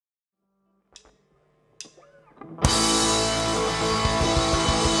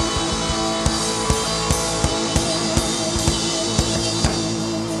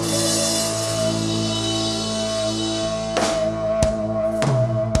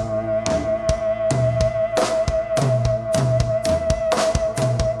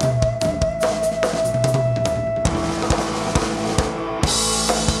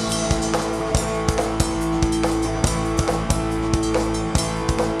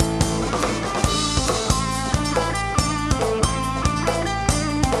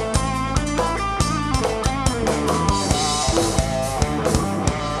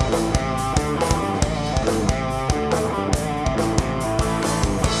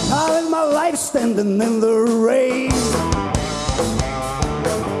life standing in the rain.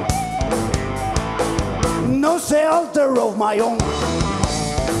 No shelter of my own.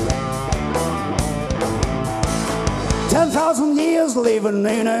 10,000 years living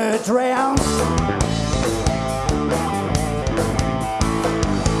in a trance,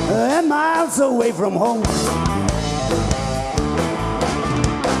 and miles away from home.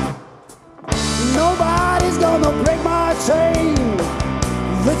 Nobody's gonna break my chain.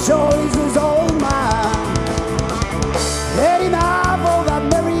 The choice is all mine. Had enough of that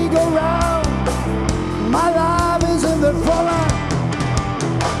merry-go-round. My life is in the front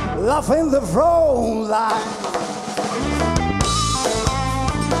line, life in the front line.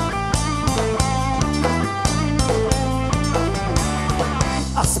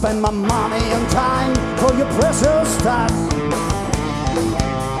 I spend my money and time for your precious stuff.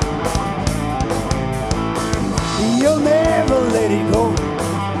 You'll never let it go.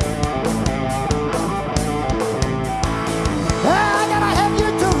 I gotta have you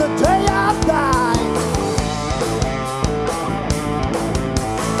till the day I die.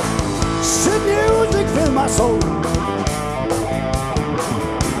 Should music fill my soul?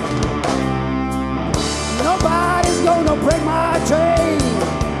 Nobody's gonna break my chain.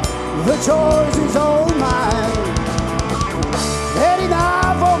 The choice is all mine. Had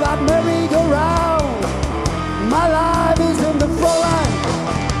enough of that merry-go-round. My life is in the front line,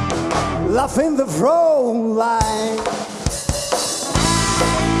 life in the front line.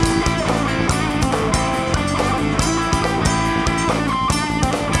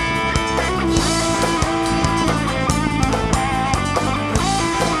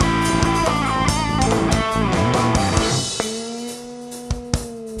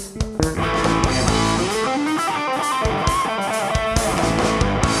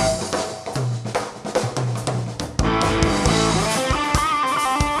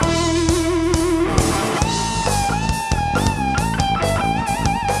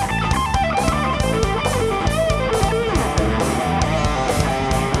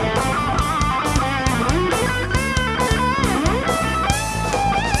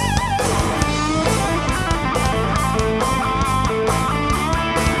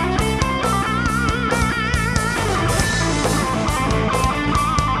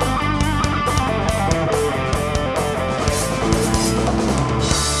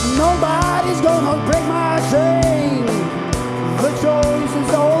 Nobody's gonna break my chain. The choice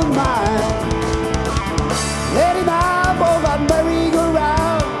is all mine. Let it out of that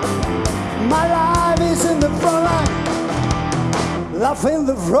merry-go-round. My life is in the front line, life in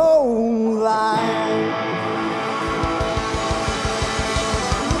the front line.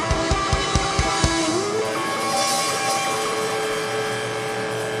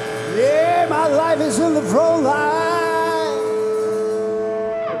 Yeah, my life is in the front line.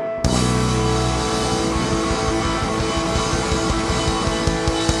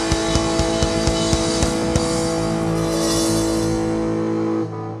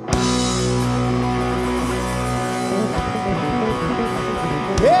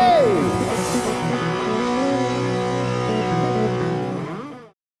 Hey!